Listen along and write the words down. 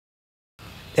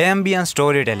Ambient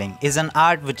storytelling is an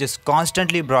art which is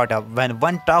constantly brought up when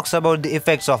one talks about the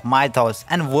effects of mythos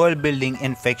and world building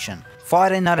in fiction. For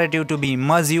a narrative to be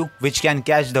immersive, which can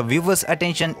catch the viewer's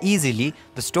attention easily,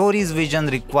 the story's vision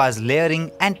requires layering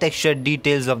and textured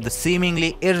details of the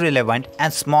seemingly irrelevant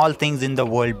and small things in the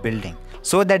world building,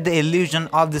 so that the illusion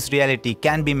of this reality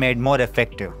can be made more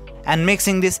effective. And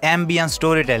mixing this ambient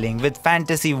storytelling with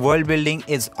fantasy world building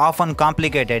is often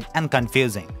complicated and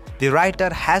confusing. The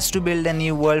writer has to build a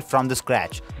new world from the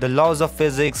scratch. The laws of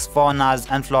physics, faunas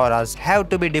and floras have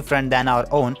to be different than our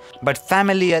own, but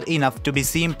familiar enough to be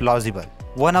seem plausible.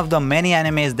 One of the many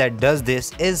animes that does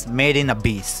this is Made in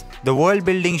Abyss. The world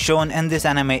building shown in this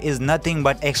anime is nothing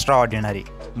but extraordinary.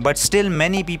 But still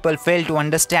many people fail to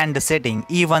understand the setting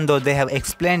even though they have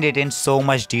explained it in so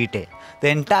much detail. The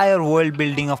entire world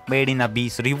building of Made in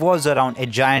Abyss revolves around a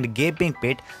giant gaping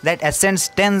pit that ascends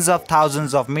tens of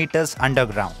thousands of meters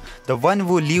underground. The one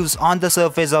who lives on the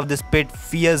surface of this pit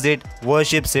fears it,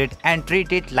 worships it and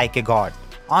treats it like a god.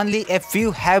 Only a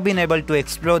few have been able to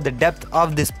explore the depth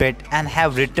of this pit and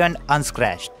have returned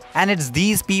unscratched. And it's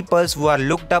these peoples who are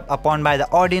looked up upon by the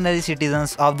ordinary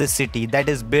citizens of this city that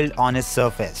is built on its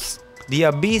surface. The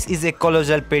Abyss is a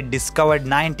colossal pit discovered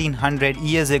 1900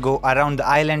 years ago around the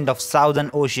island of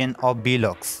Southern Ocean of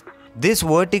Belox. This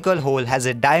vertical hole has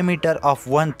a diameter of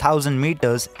 1000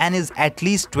 meters and is at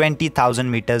least 20,000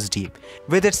 meters deep,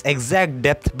 with its exact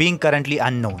depth being currently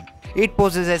unknown. It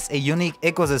possesses a unique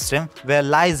ecosystem where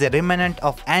lies a remnant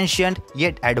of ancient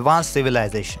yet advanced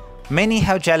civilization. Many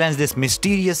have challenged this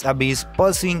mysterious abyss,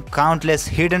 pursuing countless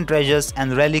hidden treasures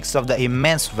and relics of the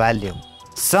immense value.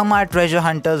 Some are treasure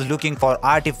hunters looking for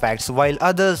artifacts, while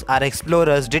others are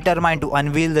explorers determined to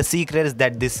unveil the secrets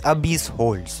that this abyss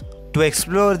holds. To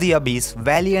explore the abyss,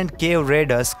 valiant cave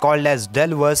raiders called as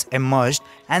delvers emerged,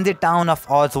 and the town of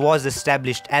Oz was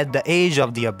established at the edge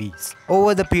of the abyss.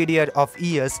 Over the period of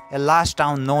years, a large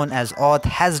town known as Oz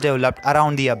has developed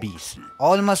around the abyss.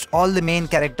 Almost all the main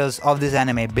characters of this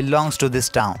anime belongs to this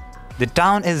town. The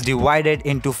town is divided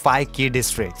into 5 key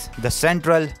districts: the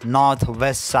central, north,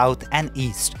 west, south and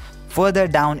east. Further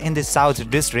down in the South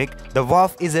District, the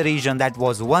Wharf is a region that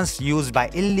was once used by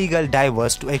illegal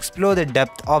divers to explore the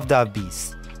depth of the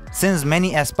abyss. Since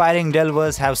many aspiring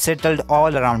delvers have settled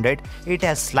all around it, it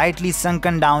has slightly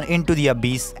sunken down into the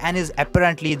abyss and is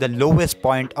apparently the lowest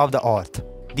point of the earth.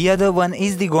 The other one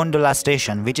is the Gondola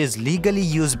Station, which is legally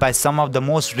used by some of the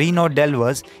most renowned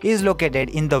delvers, is located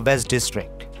in the West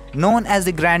District. Known as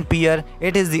the Grand Pier,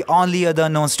 it is the only other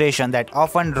known station that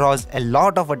often draws a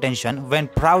lot of attention when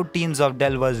proud teams of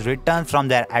delvers return from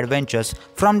their adventures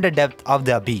from the depth of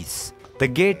the abyss. The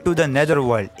gate to the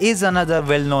netherworld is another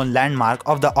well-known landmark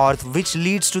of the earth, which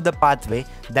leads to the pathway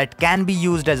that can be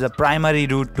used as a primary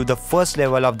route to the first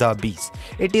level of the abyss.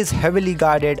 It is heavily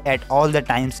guarded at all the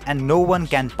times and no one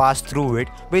can pass through it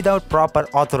without proper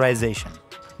authorization.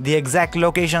 The exact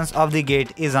locations of the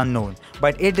gate is unknown,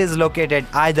 but it is located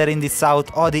either in the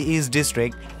south or the east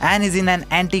district and is in an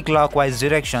anti-clockwise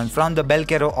direction from the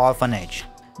Belcero orphanage.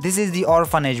 This is the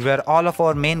orphanage where all of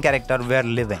our main characters were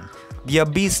living. The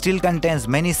abyss still contains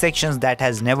many sections that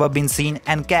has never been seen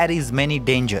and carries many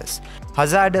dangers.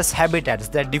 Hazardous habitats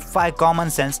that defy common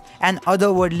sense and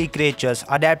otherworldly creatures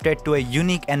adapted to a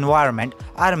unique environment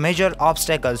are major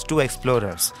obstacles to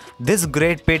explorers. This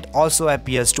great pit also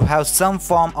appears to have some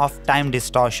form of time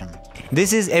distortion.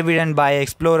 This is evident by an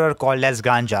explorer called as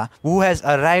Ganja, who has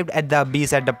arrived at the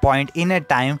abyss at a point in a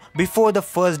time before the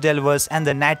first delvers and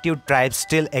the native tribes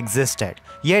still existed.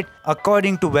 Yet,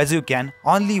 according to Vezucan,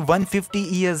 only 150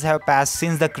 years have passed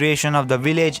since the creation of the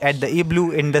village at the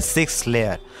Igloo in the 6th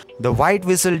layer. The white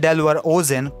whistle delver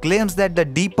Ozen claims that the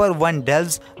deeper one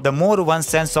delves, the more one's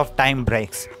sense of time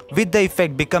breaks, with the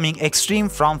effect becoming extreme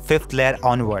from 5th layer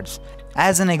onwards.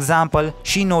 As an example,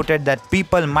 she noted that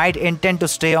people might intend to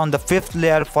stay on the 5th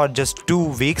layer for just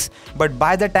 2 weeks, but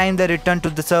by the time they return to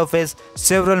the surface,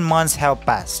 several months have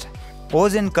passed.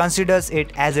 Ozen considers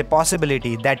it as a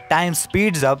possibility that time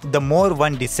speeds up the more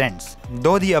one descends.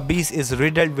 Though the abyss is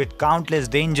riddled with countless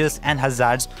dangers and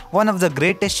hazards, one of the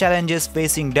greatest challenges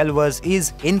facing delvers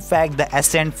is in fact the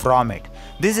ascent from it.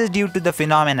 This is due to the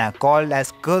phenomena called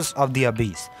as curse of the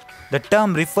abyss. The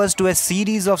term refers to a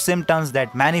series of symptoms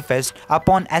that manifest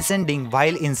upon ascending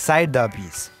while inside the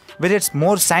abyss, with its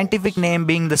more scientific name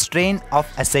being the strain of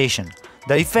ascension.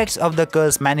 The effects of the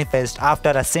curse manifest after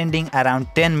ascending around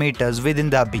 10 meters within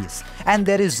the abyss, and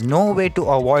there is no way to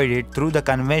avoid it through the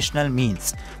conventional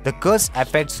means. The curse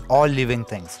affects all living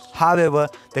things. However,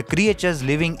 the creatures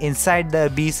living inside the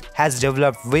abyss has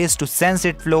developed ways to sense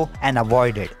its flow and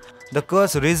avoid it. the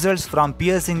curse results from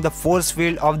piercing the force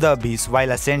field of the abyss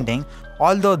while ascending,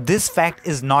 although this fact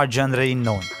is not generally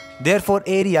known. Therefore,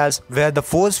 areas where the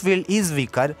force field is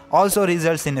weaker also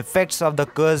results in effects of the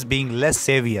curse being less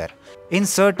severe. In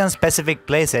certain specific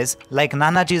places like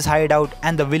Nanachi's hideout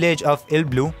and the village of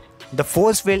Ilblu, the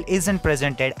force field isn't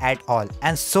presented at all,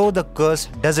 and so the curse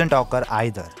doesn't occur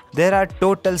either. There are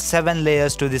total 7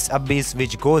 layers to this abyss,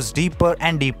 which goes deeper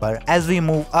and deeper as we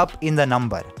move up in the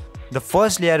number. The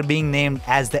first layer being named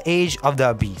as the Age of the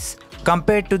Abyss.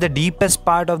 Compared to the deepest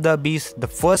part of the abyss, the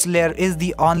first layer is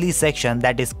the only section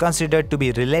that is considered to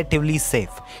be relatively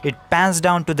safe. It pans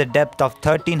down to the depth of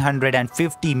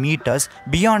 1350 meters,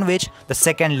 beyond which the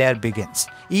second layer begins.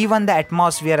 Even the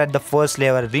atmosphere at the first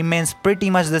layer remains pretty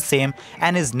much the same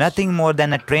and is nothing more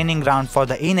than a training ground for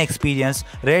the inexperienced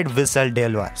red-whistled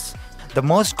delvers. The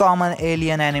most common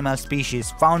alien animal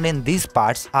species found in these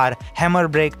parts are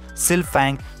hammerbrake,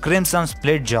 silfang, crimson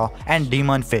splitjaw, and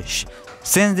demonfish.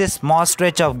 Since this small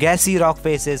stretch of gassy rock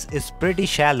faces is pretty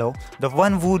shallow, the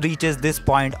one who reaches this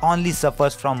point only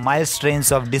suffers from mild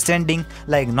strains of descending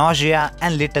like nausea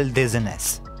and little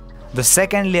dizziness. The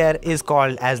second layer is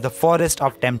called as the Forest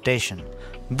of Temptation.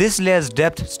 This layer's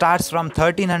depth starts from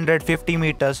 1350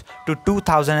 meters to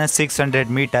 2600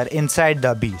 meters inside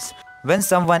the abyss. When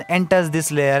someone enters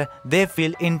this layer, they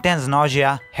feel intense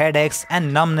nausea, headaches,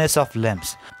 and numbness of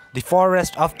limbs. The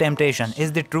Forest of Temptation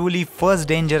is the truly first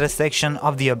dangerous section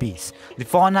of the abyss. The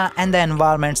fauna and the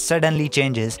environment suddenly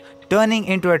changes, turning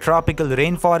into a tropical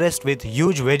rainforest with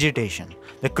huge vegetation.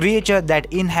 The creatures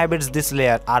that inhabits this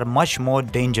layer are much more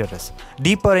dangerous.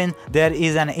 Deeper in, there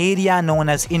is an area known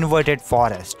as inverted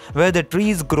forest, where the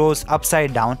trees grows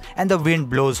upside down and the wind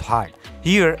blows hard.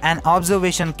 Here, an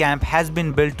observation camp has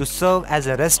been built to serve as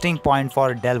a resting point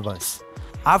for delvers.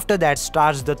 After that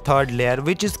starts the third layer,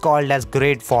 which is called as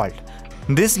Great Fault.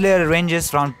 This layer ranges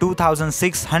from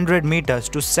 2600 meters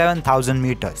to 7000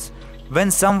 meters. When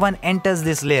someone enters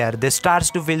this layer, they start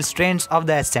to feel strains of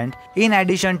the ascent, in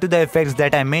addition to the effects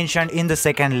that I mentioned in the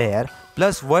second layer,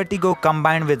 plus vertigo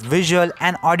combined with visual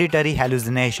and auditory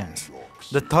hallucinations.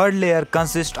 The third layer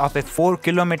consists of a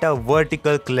 4-kilometer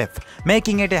vertical cliff,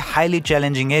 making it a highly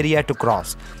challenging area to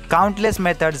cross. Countless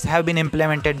methods have been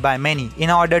implemented by many in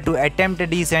order to attempt a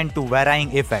descent to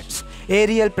varying effects.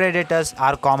 Aerial predators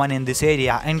are common in this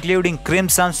area, including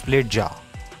crimson splitjaw.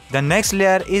 The next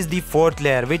layer is the fourth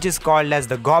layer, which is called as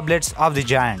the Goblets of the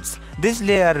Giants. This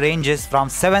layer ranges from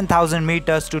 7000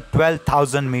 meters to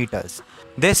 12,000 meters.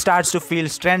 They start to feel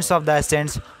strengths of the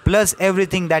ascents, plus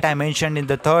everything that I mentioned in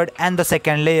the third and the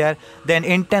second layer, then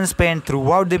intense pain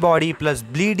throughout the body plus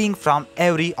bleeding from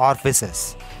every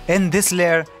orifices. In this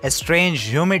layer, a strange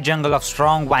humid jungle of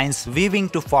strong vines weaving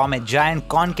to form a giant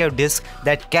concave disc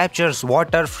that captures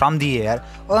water from the air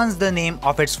earns the name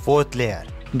of its fourth layer.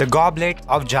 The Goblet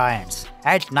of Giants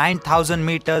at 9000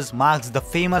 meters marks the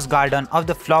famous Garden of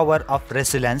the Flower of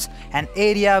Resilience, an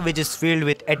area which is filled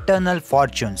with eternal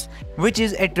fortunes, which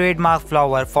is a trademark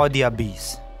flower for the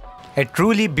abyss. A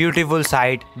truly beautiful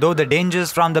sight, though the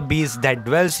dangers from the beast that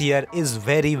dwells here is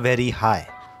very high.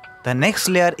 The next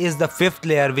layer is the fifth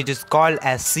layer, which is called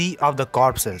as Sea of the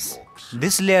Corpses.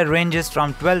 This layer ranges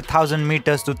from 12,000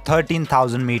 meters to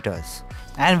 13,000 meters.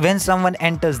 And when someone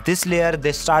enters this layer,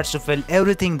 they start to feel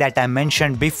everything that I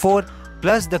mentioned before,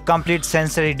 plus the complete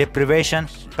sensory deprivation,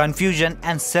 confusion,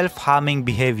 and self-harming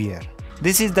behavior.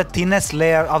 This is the thinnest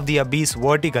layer of the abyss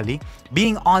vertically,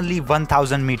 being only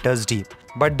 1000 meters deep,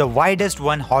 but the widest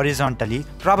one horizontally,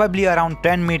 probably around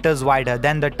 10 meters wider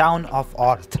than the town of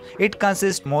Orth. It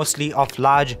consists mostly of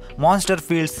large,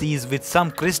 monster-filled seas with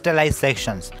some crystallized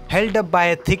sections, held up by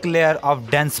a thick layer of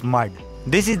dense mud.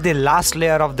 This is the last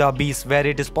layer of the abyss where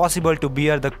it is possible to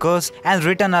bear the curse and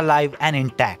return alive and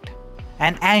intact.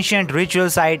 An ancient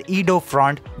ritual site, Edo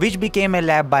Front, which became a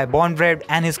lab by Bondbread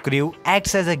and his crew,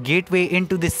 acts as a gateway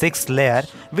into the sixth layer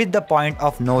with the point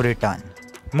of no return.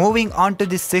 Moving on to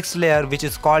the sixth layer, which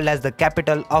is called as the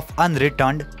Capital of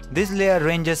Unreturned, this layer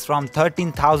ranges from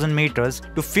 13,000 meters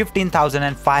to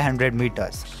 15,500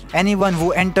 meters. Anyone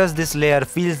who enters this layer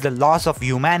feels the loss of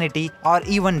humanity or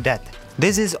even death.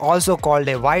 This is also called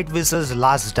a White Whistle's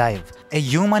last dive. A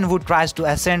human who tries to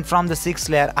ascend from the sixth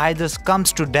layer either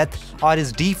comes to death or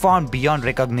is deformed beyond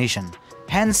recognition.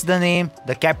 Hence the name,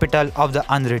 the Capital of the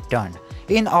Unreturned.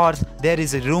 In Earth, there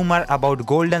is a rumor about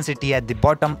Golden City at the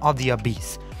bottom of the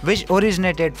abyss, which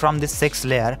originated from the sixth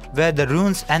layer where the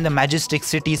ruins and the majestic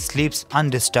city sleeps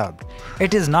undisturbed.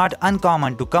 It is not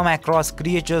uncommon to come across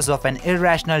creatures of an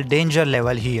irrational danger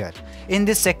level here. In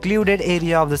this secluded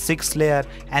area of the sixth layer,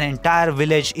 an entire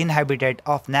village inhabited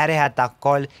of Narehata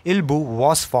called Ilbu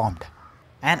was formed.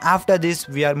 And after this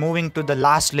we are moving to the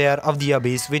last layer of the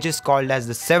abyss, which is called as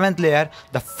the 7th layer,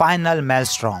 the final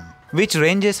maelstrom, which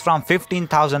ranges from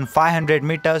 15,500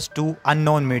 meters to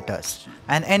unknown meters.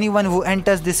 And anyone who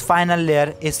enters this final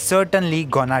layer is certainly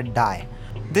gonna die.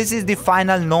 This is the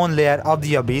final known layer of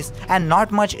the abyss and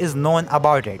not much is known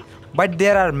about it. But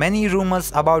there are many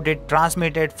rumors about it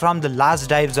transmitted from the last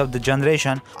dives of the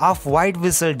generation of white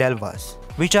whistle delvers,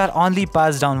 which are only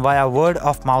passed down via word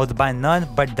of mouth by none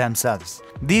but themselves.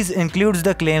 These includes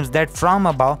the claims that from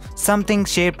above, something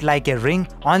shaped like a ring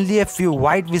only a few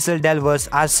white whistle delvers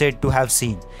are said to have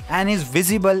seen, and is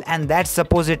visible, and that's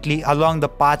supposedly along the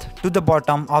path to the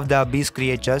bottom of the abyss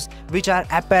creatures, which are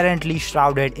apparently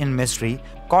shrouded in mystery,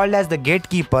 called as the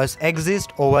gatekeepers,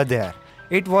 exist over there.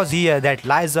 It was here that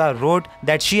Liza wrote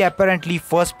that she apparently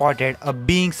first spotted a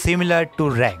being similar to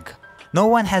Reg. No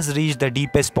one has reached the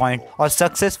deepest point or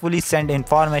successfully sent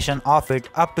information of it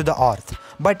up to the earth,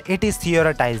 but it is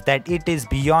theorized that it is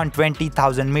beyond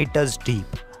 20,000 meters deep.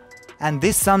 And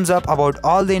this sums up about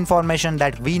all the information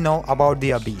that we know about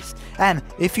the Abyss. And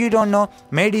if you don't know,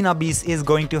 Made in Abyss is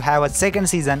going to have a second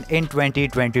season in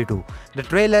 2022. The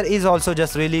trailer is also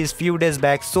just released few days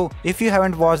back, so if you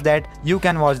haven't watched that, you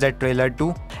can watch that trailer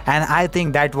too. And I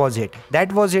think that was it.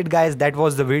 That was it guys, that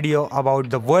was the video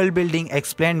about the world building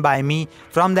explained by me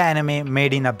from the anime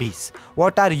Made in Abyss.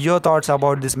 What are your thoughts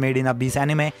about this Made in Abyss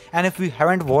anime? And if you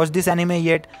haven't watched this anime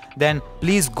yet, then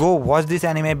please go watch this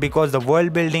anime because the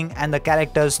world building and the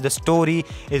characters, the story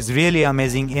is really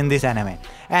amazing in this anime.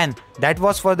 And that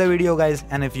was for the video guys,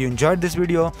 and if you enjoyed this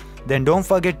video, then don't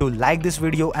forget to like this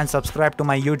video and subscribe to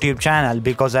my YouTube channel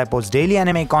because I post daily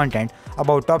anime content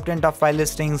about top 10 top 5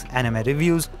 listings, anime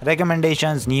reviews,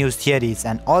 recommendations, news, theories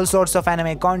and all sorts of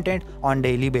anime content on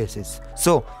daily basis.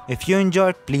 So if you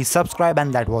enjoyed, please subscribe,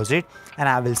 and that was it, and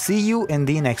I will see you in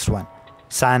the next one.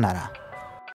 Sayonara.